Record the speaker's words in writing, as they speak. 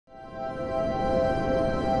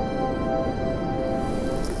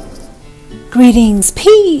Greetings,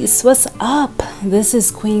 peace, what's up? This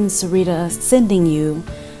is Queen Sarita sending you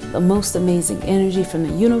the most amazing energy from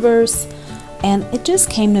the universe. And it just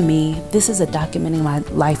came to me, this is a documenting my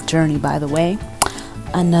life journey, by the way.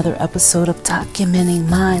 Another episode of documenting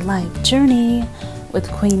my life journey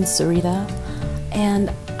with Queen Sarita. And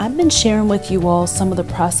I've been sharing with you all some of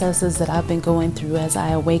the processes that I've been going through as I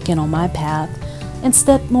awaken on my path and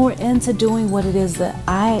step more into doing what it is that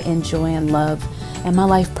I enjoy and love and my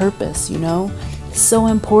life purpose, It's so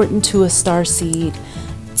important to a starseed,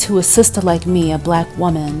 to a sister like me, a black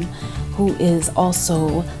woman who is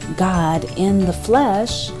also God in the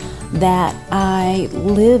flesh, that I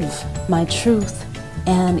live my truth.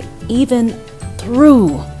 And even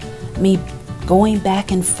through me going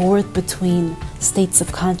back and forth between states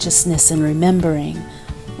of consciousness and remembering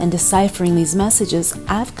and deciphering these messages,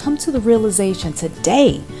 I've come to the realization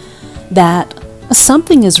today that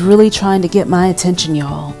something is really trying to get my attention,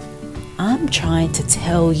 y'all. I'm trying to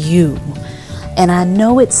tell you, and I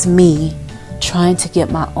know it's me trying to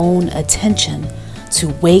get my own attention to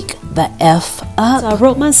wake the F up. So I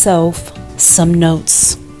wrote myself some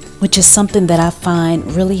notes, which is something that I find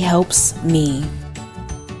really helps me.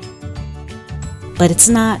 But it's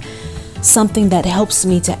not something that helps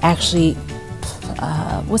me to actually,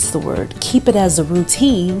 keep it as a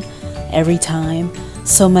routine every time,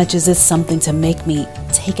 so much as it's something to make me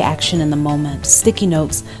take action in the moment. Sticky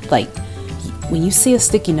notes, like when you see a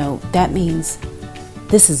sticky note, that means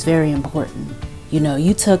this is very important.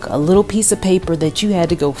 You took a little piece of paper that you had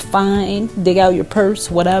to go find, dig out your purse,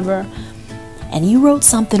 whatever, and you wrote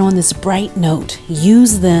something on this bright note.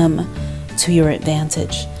 Use them to your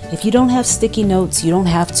advantage. If you don't have sticky notes, you don't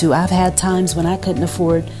have to. I've had times when I couldn't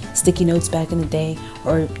afford sticky notes back in the day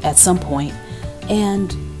or at some point,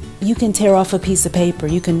 and you can tear off a piece of paper.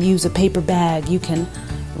 You can use a paper bag. You can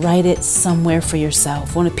write it somewhere for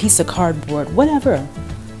yourself on a piece of cardboard, whatever.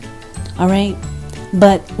 All right.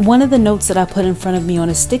 But one of the notes that I put in front of me on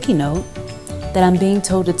a sticky note that I'm being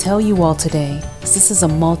told to tell you all today, because this is a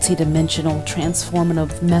multi-dimensional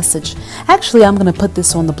transformative message. Actually, I'm going to put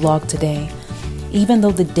this on the blog today, even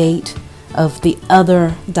though the date of the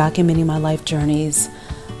other documenting my life journeys,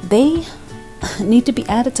 they need to be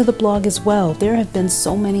added to the blog as well. There have been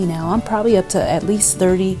so many now. I'm probably up to at least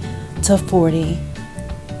 30 to 40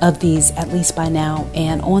 of these, at least by now,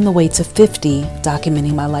 and on the way to 50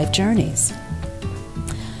 documenting my life journeys.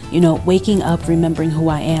 Waking up, remembering who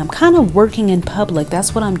I am, kind of working in public.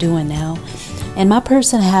 That's what I'm doing now. And my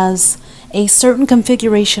person has a certain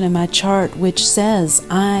configuration in my chart which says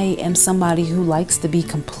I am somebody who likes to be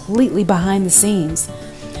completely behind the scenes.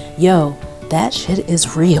 Yo, that shit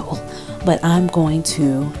is real. But I'm going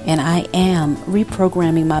to, and I am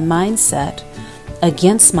reprogramming my mindset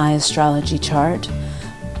against my astrology chart,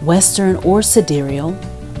 Western or sidereal,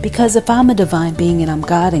 because if I'm a divine being and I'm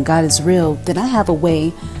God and God is real, then I have a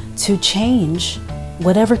way to change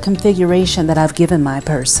whatever configuration that I've given my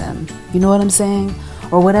person. You know what I'm saying?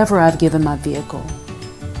 Or whatever I've given my vehicle.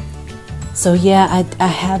 So yeah, I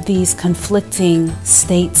have these conflicting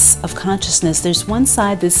states of consciousness. There's one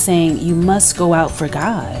side that's saying you must go out for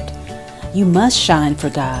God. You must shine for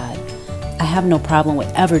God. I have no problem with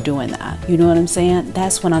ever doing that. You know what I'm saying?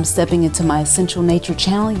 That's when I'm stepping into my essential nature,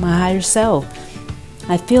 channeling my higher self.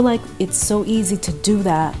 I feel like it's so easy to do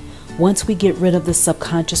that once we get rid of the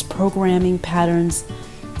subconscious programming patterns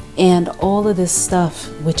and all of this stuff,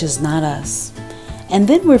 which is not us. And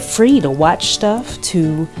then we're free to watch stuff,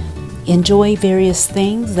 to enjoy various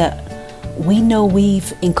things that we know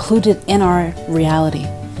we've included in our reality,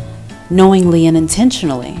 knowingly and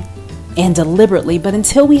intentionally and deliberately. But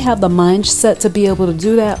until we have the mindset to be able to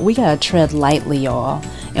do that, we gotta tread lightly, y'all.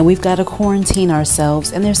 And we've got to quarantine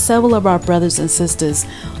ourselves. And there's several of our brothers and sisters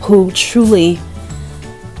who truly,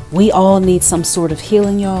 we all need some sort of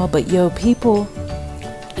healing, y'all. But yo, people,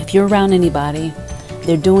 if you're around anybody,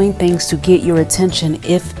 they're doing things to get your attention.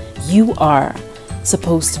 If you are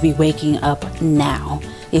supposed to be waking up now,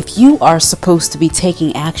 if you are supposed to be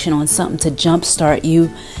taking action on something to jumpstart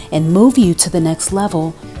you and move you to the next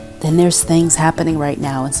level, then there's things happening right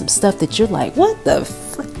now and some stuff that you're like, what the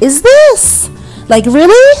is this? Like,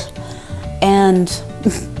 really? And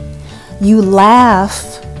you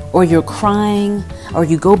laugh, or you're crying, or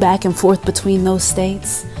you go back and forth between those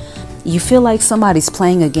states. You feel like somebody's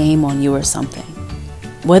playing a game on you or something.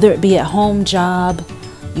 Whether it be at home, job,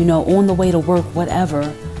 on the way to work, whatever.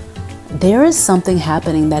 There is something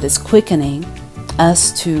happening that is quickening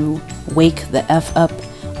us to wake the F up.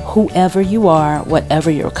 Whoever you are,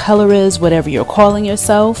 whatever your color is, whatever you're calling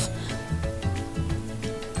yourself,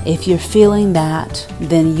 if you're feeling that,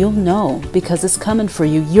 then you'll know, because it's coming for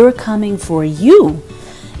you. You're coming for you.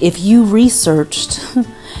 if you researched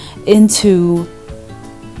into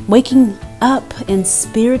waking up and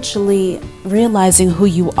spiritually realizing who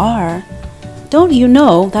you are, don't you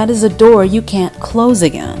know that is a door you can't close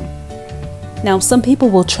again? Now, some people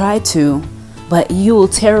will try to, but you will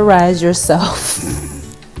terrorize yourself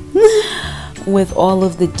with all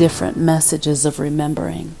of the different messages of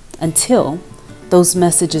remembering until those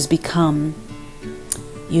messages become,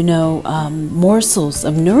 morsels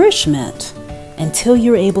of nourishment. Until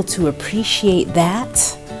you're able to appreciate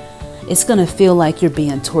that, it's going to feel like you're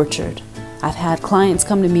being tortured. I've had clients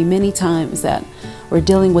come to me many times that were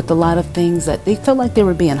dealing with a lot of things that they felt like they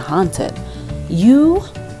were being haunted. You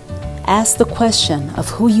ask the question of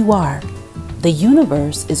who you are. The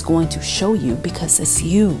universe is going to show you because it's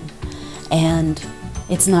you. And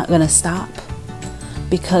it's not going to stop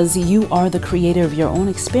because you are the creator of your own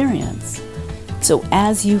experience. So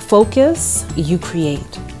as you focus, you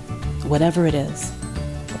create whatever it is.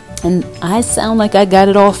 And I sound like I got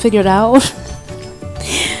it all figured out.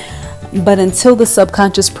 But until the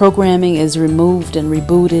subconscious programming is removed and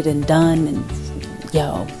rebooted and done, and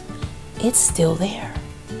it's still there.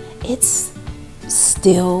 It's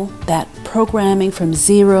still that programming from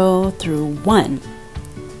 0 through 1.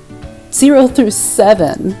 0 through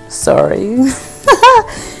 7. Sorry.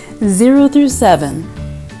 0 through 7.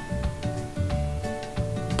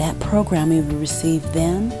 That programming we received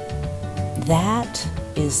then, that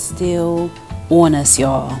is still on us,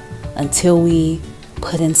 y'all, until we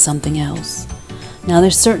put in something else. Now,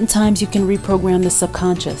 there's certain times you can reprogram the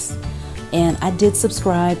subconscious. And I did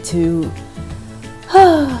subscribe to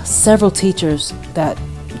several teachers that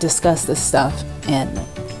discuss this stuff, and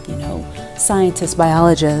scientists,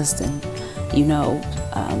 biologists, and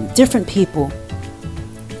different people.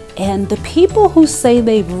 And the people who say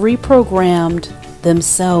they've reprogrammed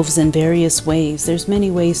themselves in various ways, there's many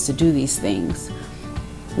ways to do these things.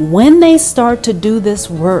 When they start to do this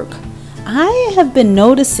work, I have been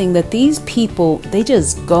noticing that these people, they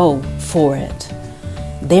just go for it.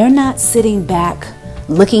 They're not sitting back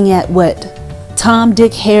looking at what Tom,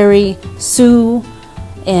 Dick, Harry, Sue,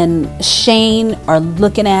 and Shane are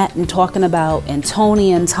looking at and talking about, and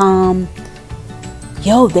Tony and Tom.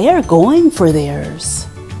 They're going for theirs.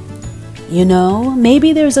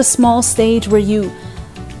 Maybe there's a small stage where you're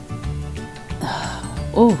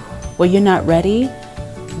not ready.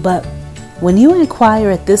 But when you inquire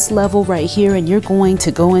at this level right here, and you're going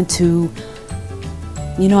to go into,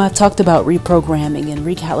 I've talked about reprogramming and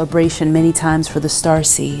recalibration many times for the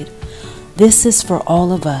starseed. This is for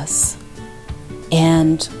all of us.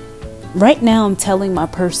 And right now I'm telling my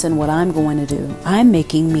person what I'm going to do. I'm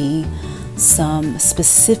making me some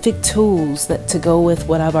specific tools that to go with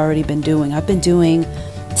what I've already been doing. I've been doing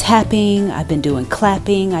tapping, I've been doing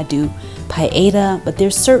clapping, I do Pieta, but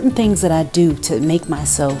there's certain things that I do to make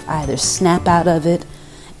myself either snap out of it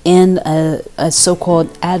in a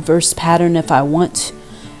so-called adverse pattern if I want,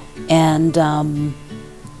 and I'm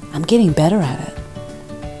getting better at it.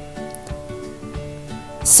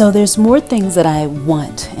 So there's more things that I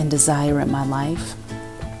want and desire in my life,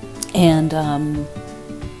 and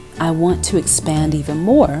I want to expand even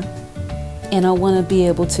more. And I want to be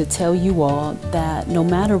able to tell you all that no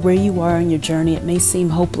matter where you are in your journey, it may seem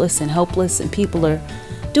hopeless and helpless, and people are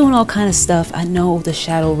doing all kind of stuff. I know the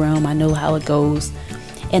shadow realm. I know how it goes.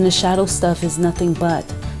 And the shadow stuff is nothing but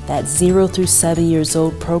that 0 through 7 years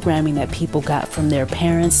old programming that people got from their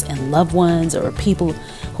parents and loved ones, or people,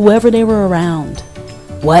 whoever they were around,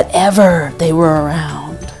 whatever they were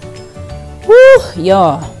around. Woo,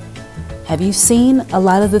 y'all. Have you seen a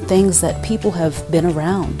lot of the things that people have been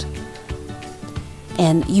around?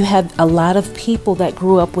 And you have a lot of people that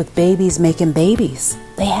grew up with babies making babies.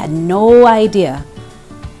 They had no idea.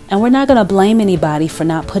 And we're not going to blame anybody for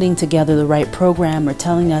not putting together the right program or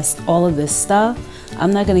telling us all of this stuff.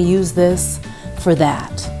 I'm not going to use this for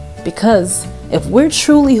that. Because if we're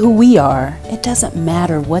truly who we are, it doesn't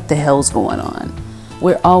matter what the hell's going on.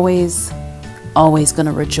 We're always going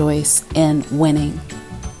to rejoice in winning.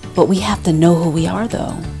 But we have to know who we are,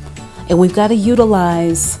 though. And we've got to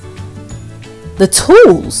utilize the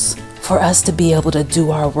tools for us to be able to do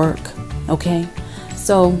our work. Okay?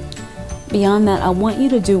 So beyond that, I want you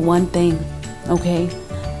to do one thing. Okay?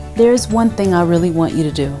 There's one thing I really want you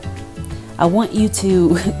to do. I want you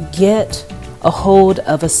to get a hold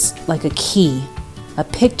of a key, a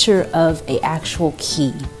picture of an actual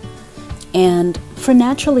key. And for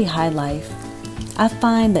Naturally High Life, I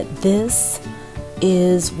find that this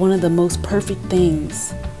is one of the most perfect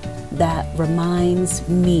things that reminds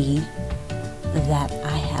me that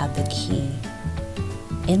I have the key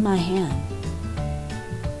in my hand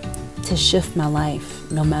to shift my life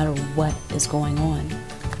no matter what is going on.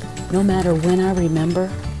 no matter when I remember,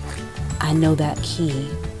 I know that key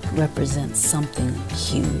represents something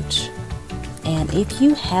huge. And if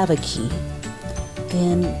you have a key,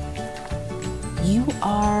 then you're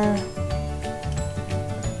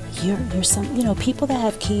some, people that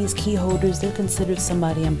have keys, key holders, they're considered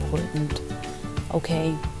somebody important.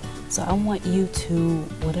 Okay? So I want you to,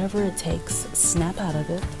 whatever it takes, snap out of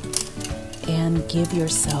it and give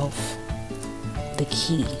yourself the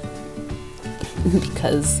key.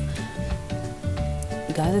 Because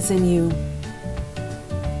God is in you.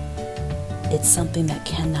 It's something that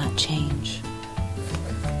cannot change.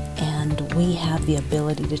 And we have the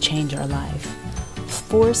ability to change our life.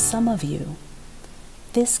 For some of you,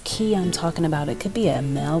 this key I'm talking about, it could be a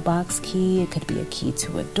mailbox key, it could be a key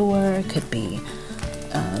to a door, it could be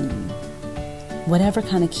whatever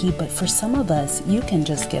kind of key. But for some of us, you can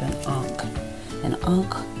just get an ankh. An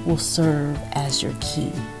ankh will serve as your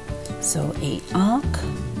key. So a ankh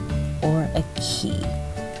or a key.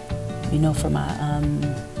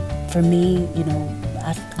 For me,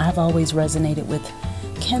 I've always resonated with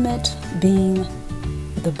Kemet being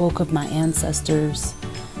the book of my ancestors.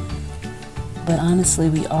 But honestly,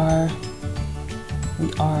 we are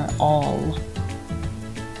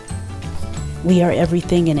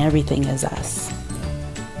everything, and everything is us.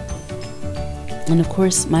 And of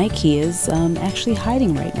course, my key is actually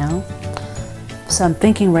hiding right now. So I'm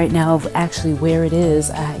thinking right now of actually where it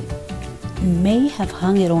is. I may have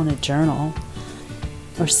hung it on a journal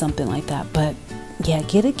or something like that. But yeah,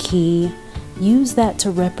 get a key. Use that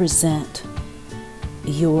to represent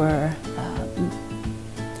your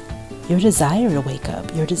desire to wake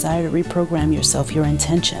up, your desire to reprogram yourself, your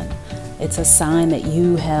intention. It's a sign that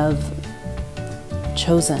you have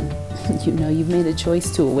chosen. You've made a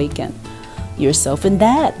choice to awaken yourself. And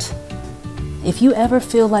that, if you ever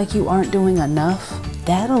feel like you aren't doing enough,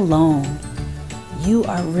 that alone, you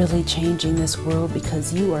are really changing this world,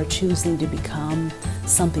 because you are choosing to become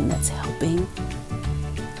something that's helping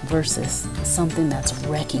versus something that's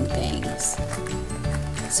wrecking things.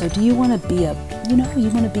 So do you want to be a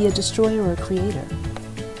destroyer or a creator?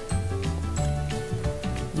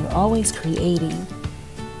 You're always creating,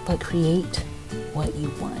 but create what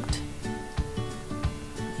you want.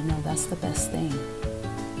 That's the best thing.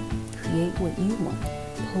 Create what you want.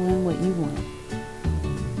 Pull in what you want.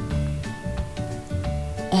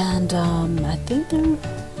 And I think that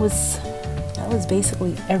was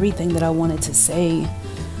basically everything that I wanted to say.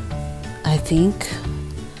 I think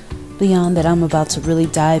beyond that, I'm about to really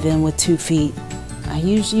dive in with 2 feet. I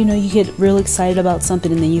usually, you get real excited about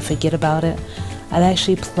something and then you forget about it. I've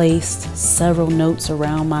actually placed several notes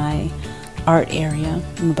around my art area.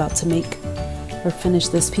 I'm about to finish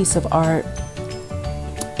this piece of art.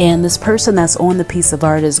 And this person that's on the piece of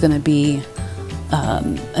art is going to be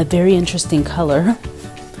a very interesting color.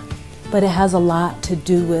 But it has a lot to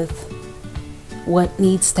do with what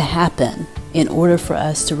needs to happen in order for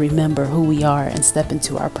us to remember who we are and step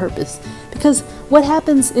into our purpose. Because what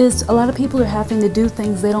happens is a lot of people are having to do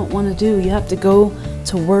things they don't want to do. You have to go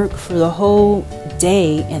to work for the whole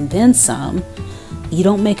day and then some. You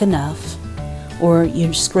don't make enough, or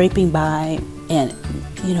you're scraping by, and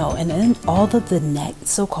then all of the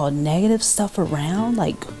so-called negative stuff around.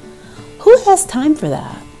 Like, who has time for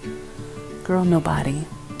that? Girl, nobody.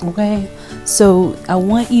 Okay? So I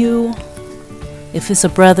want you, if it's a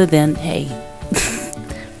brother, then hey,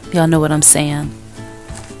 y'all know what I'm saying.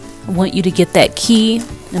 I want you to get that key,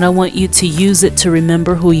 and I want you to use it to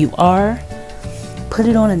remember who you are. Put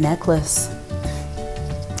it on a necklace.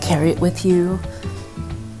 Carry it with you.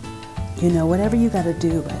 Whatever you got to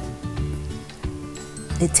do. But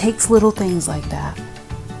it takes little things like that.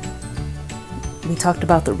 We talked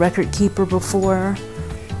about the record keeper before.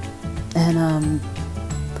 And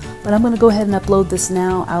but I'm going to go ahead and upload this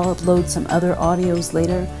now. I'll upload some other audios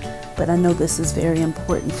later. But I know this is very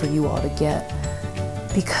important for you all to get.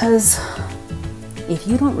 Because if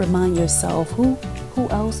you don't remind yourself, who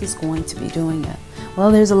else is going to be doing it?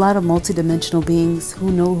 Well, there's a lot of multidimensional beings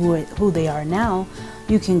who know who they are now.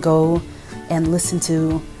 You can go and listen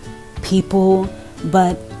to people,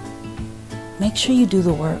 but make sure you do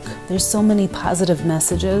the work. There's so many positive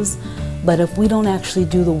messages, but if we don't actually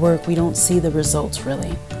do the work, we don't see the results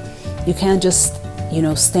really. You can't just,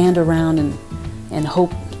 stand around and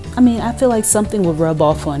hope. I feel like something will rub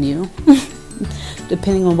off on you,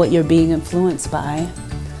 depending on what you're being influenced by.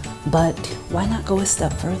 But why not go a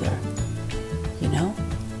step further?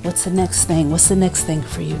 What's the next thing? What's the next thing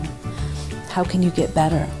for you? How can you get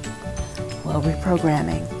better? Well,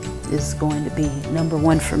 reprogramming is going to be number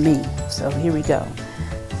 1 for me. So here we go.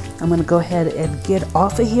 I'm going to go ahead and get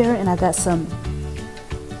off of here, and I got some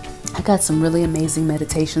I got some really amazing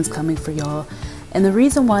meditations coming for y'all. And the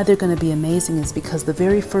reason why they're going to be amazing is because the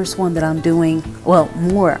very first one that I'm doing,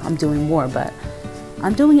 I'm doing more, but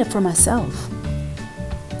I'm doing it for myself.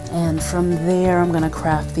 And from there, I'm going to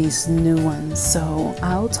craft these new ones. So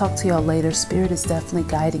I'll talk to y'all later. Spirit is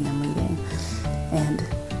definitely guiding and leading. And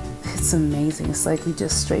it's amazing. It's like we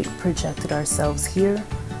just straight projected ourselves here.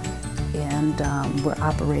 And we're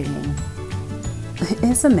operating.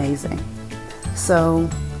 It's amazing. So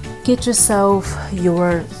get yourself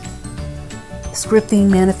your scripting,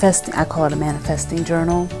 manifesting. I call it a manifesting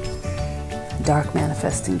journal. Dark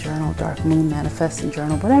manifesting journal. Dark moon manifesting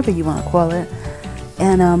journal. Whatever you want to call it.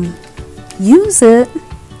 And use it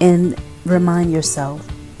and remind yourself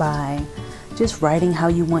by just writing how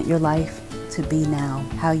you want your life to be now,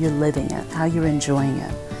 how you're living it, how you're enjoying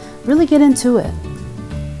it. Really get into it.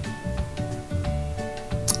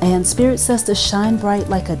 And Spirit says to shine bright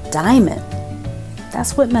like a diamond.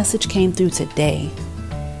 That's what message came through today.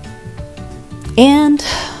 And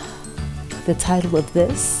the title of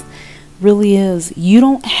this really is, you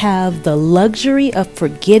don't have the luxury of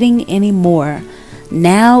forgetting anymore.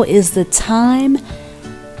 Now is the time.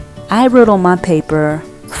 I wrote on my paper,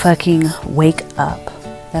 fucking wake up.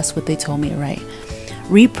 That's what they told me to write.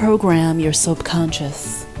 Reprogram your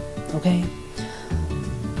subconscious. Okay?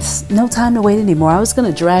 It's no time to wait anymore. I was going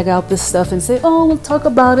to drag out this stuff and say, oh, we'll talk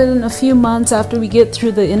about it in a few months after we get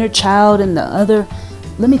through the inner child and the other.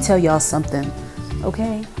 Let me tell y'all something.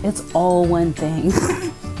 Okay? It's all one thing.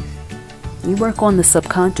 You work on the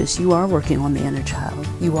subconscious. You are working on the inner child.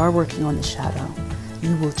 You are working on the shadow.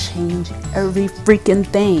 You will change every freaking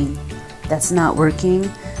thing that's not working.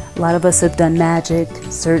 A lot of us have done magic,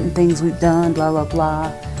 certain things we've done, blah, blah, blah.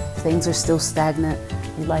 Things are still stagnant.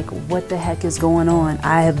 You're like, what the heck is going on?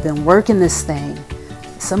 I have been working this thing.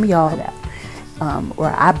 Some of y'all that, or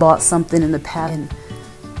I bought something in the past and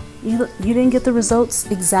you didn't get the results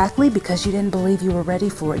exactly because you didn't believe you were ready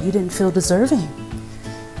for it. You didn't feel deserving.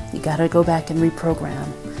 You got to go back and reprogram.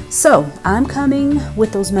 So I'm coming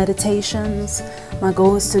with those meditations. My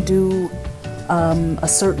goal is to do a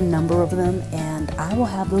certain number of them, and I will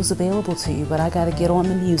have those available to you, but I got to get on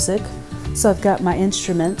the music. So I've got my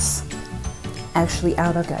instruments actually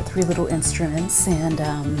out. I've got 3 little instruments, and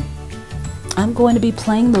I'm going to be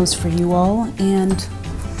playing those for you all. And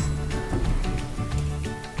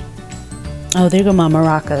oh, there go my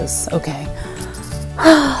maracas. Okay.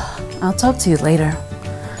 I'll talk to you later.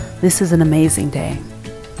 This is an amazing day.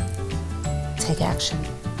 Take action.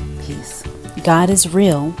 Peace. God is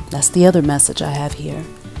real. That's the other message I have here.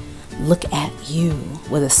 Look at you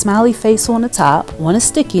with a smiley face on the top, on a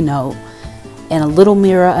sticky note, and a little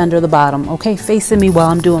mirror under the bottom. Okay, facing me while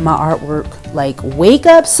I'm doing my artwork. Like, wake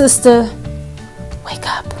up, sister. Wake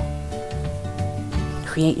up.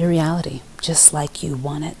 Create your reality just like you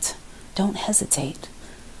want it. Don't hesitate.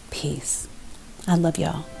 Peace. I love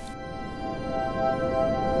y'all.